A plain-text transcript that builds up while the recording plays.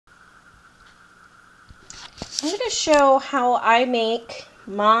I'm going to show how I make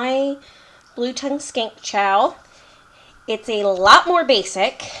my blue tongue skink chow. It's a lot more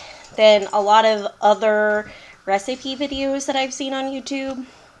basic than a lot of other recipe videos that I've seen on YouTube.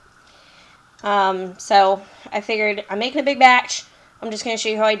 So I figured I'm making a big batch. I'm just going to show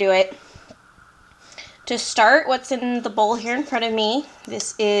you how I do it. To start, what's in the bowl here in front of me,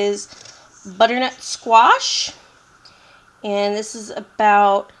 this is butternut squash. And this is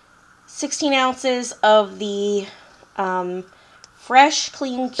about 16 ounces of the fresh,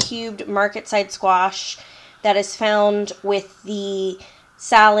 clean, cubed market-side squash that is found with the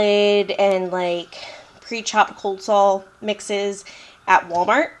salad and like pre-chopped coleslaw mixes at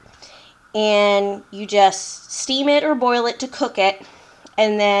Walmart. And you just steam it or boil it to cook it.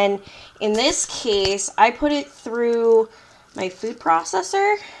 And then in this case, I put it through my food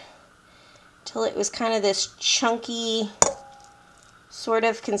processor till it was kind of this chunky sort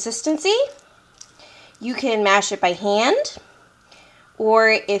of consistency. You can mash it by hand, or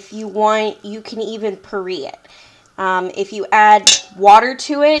if you want, you can even puree it. If you add water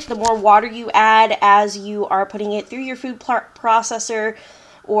to it, the more water you add as you are putting it through your food processor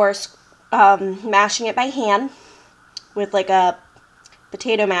or mashing it by hand with like a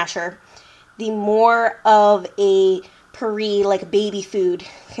potato masher, the more of a puree, like baby food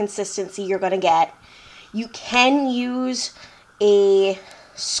consistency you're going to get. You can use a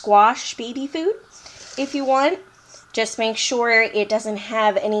squash baby food if you want. Just make sure it doesn't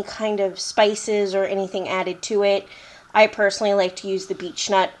have any kind of spices or anything added to it. I personally like to use the beech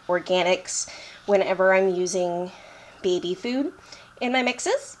nut organics whenever I'm using baby food in my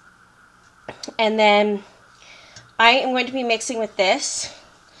mixes. And then I am going to be mixing with this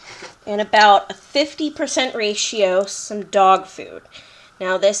in about a 50% ratio some dog food.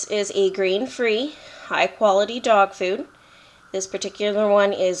 Now this is a grain-free, high-quality dog food. This particular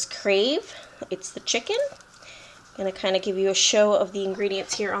one is Crave. It's the chicken. I'm going to kind of give you a show of the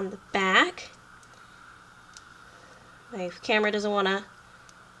ingredients here on the back. My camera doesn't want to.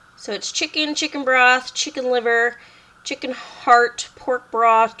 So it's chicken, chicken broth, chicken liver, chicken heart, pork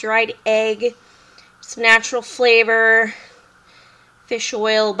broth, dried egg, some natural flavor, fish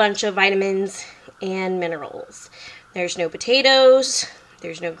oil, bunch of vitamins and minerals. There's no potatoes,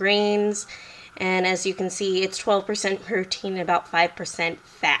 there's no grains, and as you can see, it's 12% protein and about 5%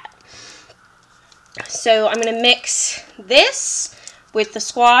 fat. So I'm going to mix this with the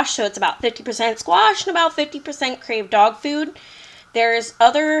squash, so it's about 50% squash and about 50% Crave dog food. There's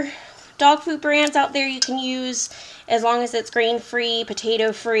other dog food brands out there you can use as long as it's grain-free,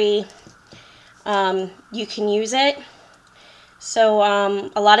 potato-free. You can use it. So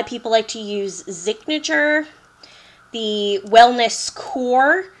a lot of people like to use Signature. The Wellness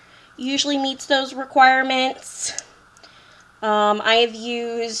Core usually meets those requirements. I have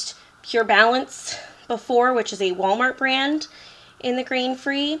used Pure Balance before, which is a Walmart brand in the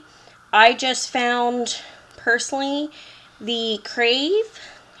grain-free. I just found, personally, the Crave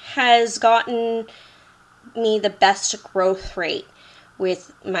has gotten me the best growth rate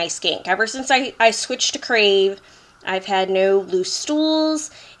with my skink. Ever since I switched to Crave, I've had no loose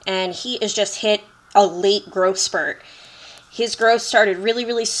stools, and he has just hit a late growth spurt. His growth started really,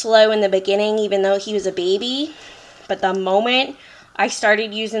 really slow in the beginning, even though he was a baby. But the moment I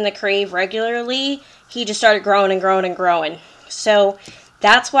started using the Crave regularly, he just started growing and growing and growing. So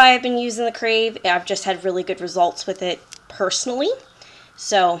that's why I've been using the Crave. I've just had really good results with it personally.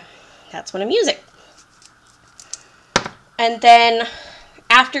 So that's what I'm using. And then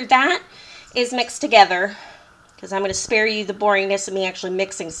after that is mixed together, because I'm going to spare you the boringness of me actually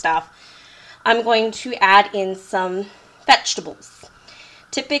mixing stuff, I'm going to add in some vegetables.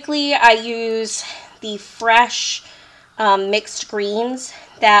 Typically, I use the fresh mixed greens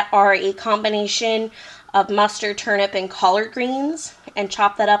that are a combination of mustard, turnip, and collard greens, and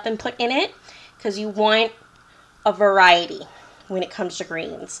chop that up and put in it, because you want a variety when it comes to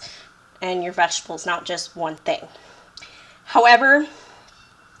greens and your vegetables, not just one thing. However,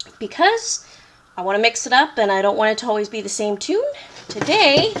 because I want to mix it up and I don't want it to always be the same tune,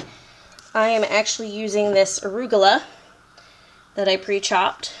 today I am actually using this arugula that I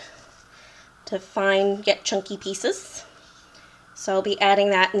pre-chopped to get chunky pieces. So I'll be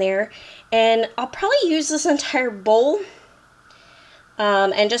adding that in there, and I'll probably use this entire bowl.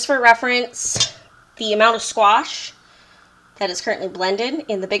 And just for reference, the amount of squash that is currently blended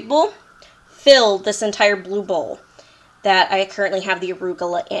in the big bowl filled this entire blue bowl that I currently have the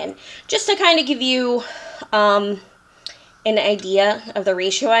arugula in, just to kind of give you an idea of the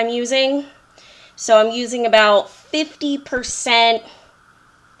ratio I'm using. So I'm using about 50%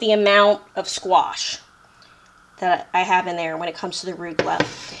 the amount of squash that I have in there when it comes to the arugula.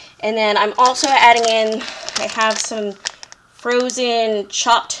 And then I'm also adding in I have some frozen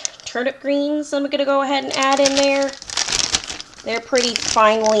chopped turnip greens I'm going to go ahead and add in there. They're pretty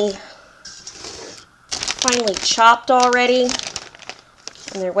finely chopped already,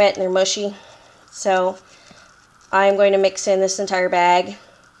 and they're wet and they're mushy. So I'm going to mix in this entire bag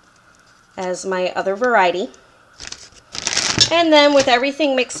as my other variety. And then with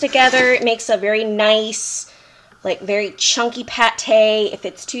everything mixed together, it makes a very nice, like very chunky pate. If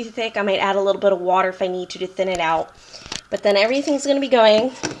it's too thick, I might add a little bit of water if I need to thin it out. But then everything's going to be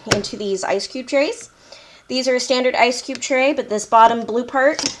going into these ice cube trays. These are a standard ice cube tray, but this bottom blue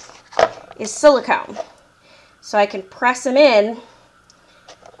part is silicone. So I can press them in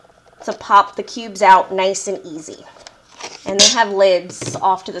to pop the cubes out nice and easy. And they have lids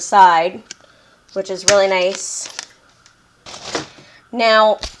off to the side, which is really nice.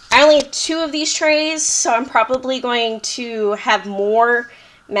 Now, I only have 2 of these trays, so I'm probably going to have more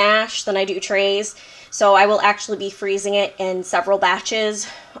mash than I do trays. So I will actually be freezing it in several batches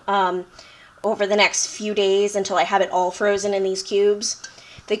over the next few days until I have it all frozen in these cubes.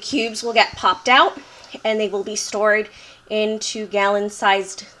 The cubes will get popped out and they will be stored into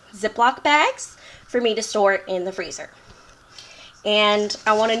gallon-sized Ziploc bags for me to store in the freezer. And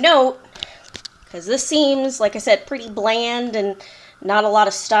I want to note, because this seems, like I said, pretty bland and not a lot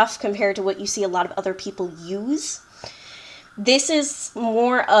of stuff compared to what you see a lot of other people use. This is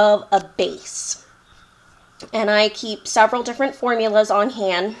more of a base. And I keep several different formulas on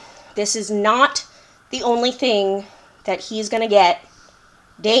hand. This is not the only thing that he's going to get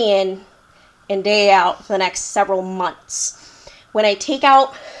day in and day out for the next several months. When I take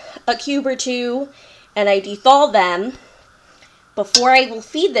out a cube or 2 and I de-thaw them, before I will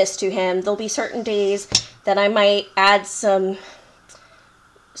feed this to him, there'll be certain days that I might add some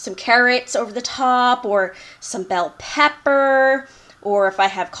carrots over the top, or some bell pepper, or if I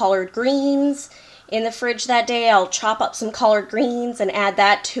have collard greens in the fridge that day, I'll chop up some collard greens and add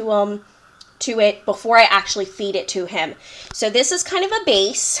that to it before I actually feed it to him. So this is kind of a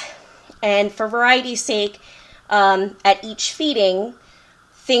base, and for variety's sake, at each feeding,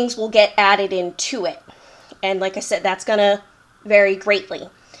 things will get added into it. And like I said, that's gonna vary greatly.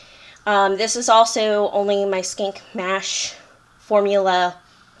 This is also only my Skink Mash Formula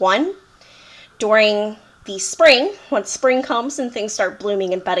 1. During the spring, once spring comes and things start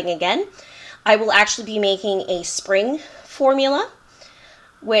blooming and budding again, I will actually be making a spring formula,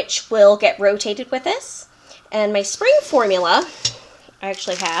 which will get rotated with this. And my spring formula, I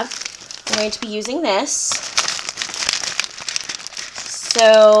actually have, I'm going to be using this.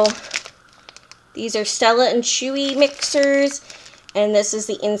 So these are Stella and Chewy mixers, and this is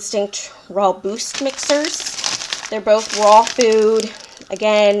the Instinct Raw Boost mixers. They're both raw food.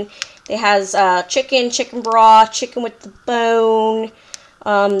 Again, it has chicken broth, chicken with the bone,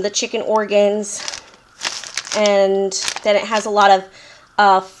 the chicken organs, and then it has a lot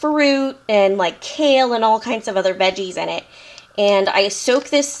of fruit and like kale and all kinds of other veggies in it. And I soak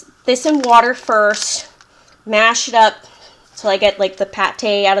this in water first, mash it up till I get like the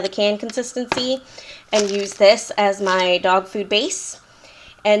pate out of the can consistency, and use this as my dog food base.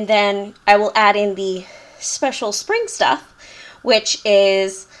 And then I will add in the special spring stuff, which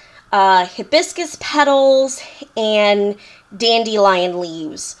is hibiscus petals and dandelion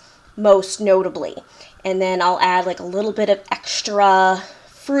leaves, most notably. And then I'll add like a little bit of extra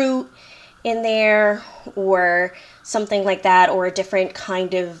fruit in there, or something like that, or a different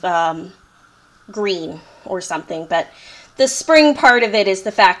kind of green or something. But the spring part of it is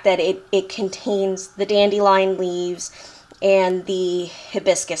the fact that it contains the dandelion leaves and the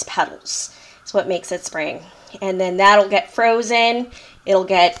hibiscus petals. It's what makes it spring. And then that'll get frozen. It'll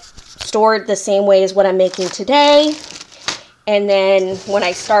get stored the same way as what I'm making today. And then when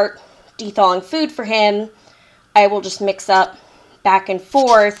I start de-thawing food for him, I will just mix up back and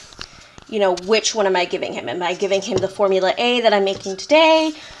forth, you know, which one am I giving him? Am I giving him the Formula A that I'm making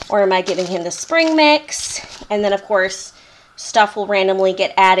today, or am I giving him the spring mix? And then, of course, stuff will randomly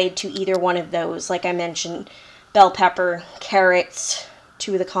get added to either one of those. Like I mentioned, bell pepper, carrots,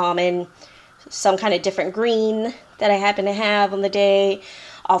 2 of the common, some kind of different green that I happen to have on the day.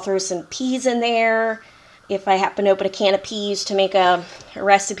 I'll throw some peas in there if I happen to open a can of peas to make a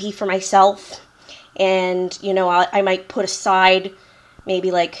recipe for myself. And, you know, I might put aside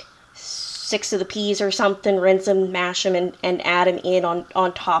maybe like 6 of the peas or something, rinse them, mash them, and add them in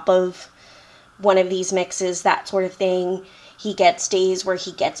on top of one of these mixes, that sort of thing. He gets days where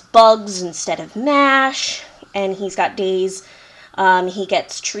he gets bugs instead of mash, and he's got days he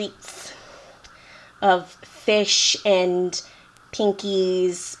gets treats of fish and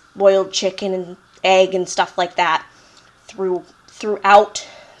pinkies, boiled chicken and egg and stuff like that throughout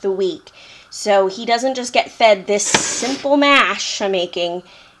the week. So he doesn't just get fed this simple mash I'm making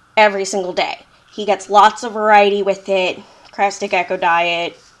every single day. He gets lots of variety with it. Crested Gecko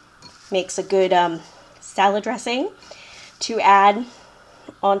diet makes a good salad dressing to add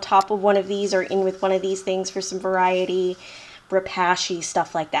on top of one of these or in with one of these things for some variety, rapashi,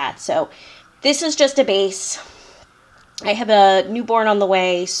 stuff like that. So this is just a base. I have a newborn on the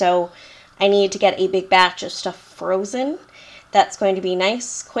way, so I need to get a big batch of stuff frozen. That's going to be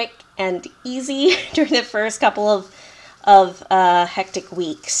nice, quick, and easy during the first couple of hectic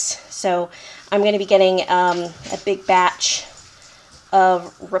weeks. So I'm going to be getting a big batch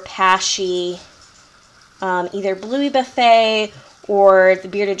of rapashi, either Bluey Buffet or the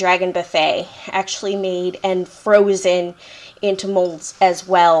Bearded Dragon Buffet, actually made and frozen into molds as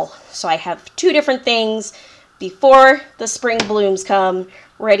well. So I have two different things before the spring blooms come,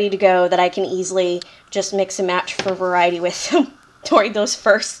 ready to go, that I can easily just mix and match for variety with during those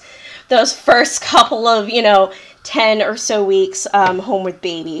first couple of, 10 or so weeks home with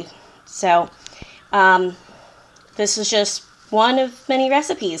baby. So this is just one of many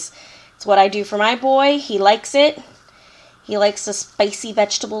recipes. It's what I do for my boy. He likes it. He likes the spicy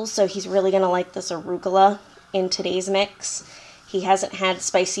vegetables, so he's really going to like this arugula in today's mix. He hasn't had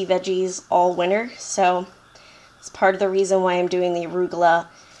spicy veggies all winter, so it's part of the reason why I'm doing the arugula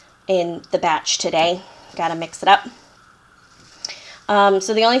in the batch today. Got to mix it up.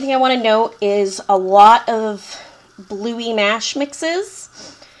 So the only thing I want to note is a lot of Bluey mash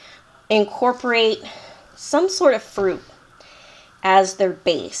mixes incorporate some sort of fruit as their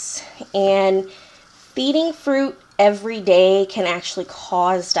base, and feeding fruit every day can actually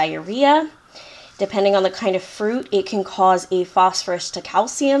cause diarrhea. Depending on the kind of fruit, it can cause a phosphorus to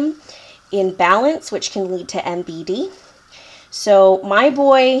calcium imbalance, which can lead to MBD. So my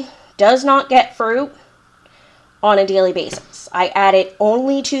boy does not get fruit on a daily basis. I add it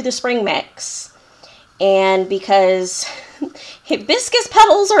only to the spring mix, and because hibiscus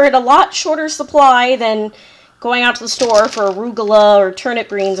petals are at a lot shorter supply than going out to the store for arugula or turnip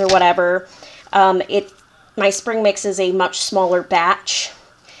greens or whatever, my spring mix is a much smaller batch,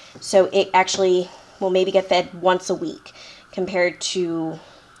 so it actually will maybe get fed once a week compared to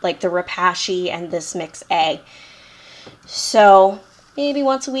like the rapashi and this mix A. So maybe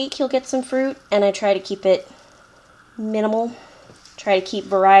once a week he'll get some fruit, and I try to keep it minimal. Try to keep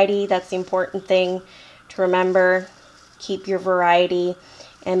variety. That's the important thing to remember. Keep your variety.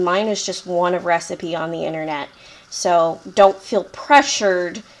 And mine is just one of recipe on the internet. So don't feel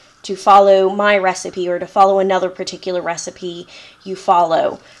pressured to follow my recipe or to follow another particular recipe you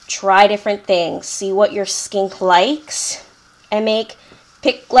follow. Try different things. See what your skink likes and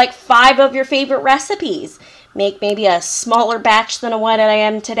pick like 5 of your favorite recipes. Make maybe a smaller batch than what I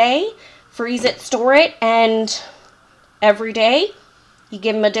am today. Freeze it, store it, and every day you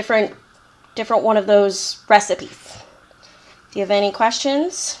give them a different one of those recipes. If you have any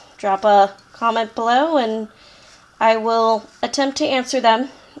questions, drop a comment below and I will attempt to answer them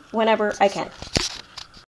whenever I can.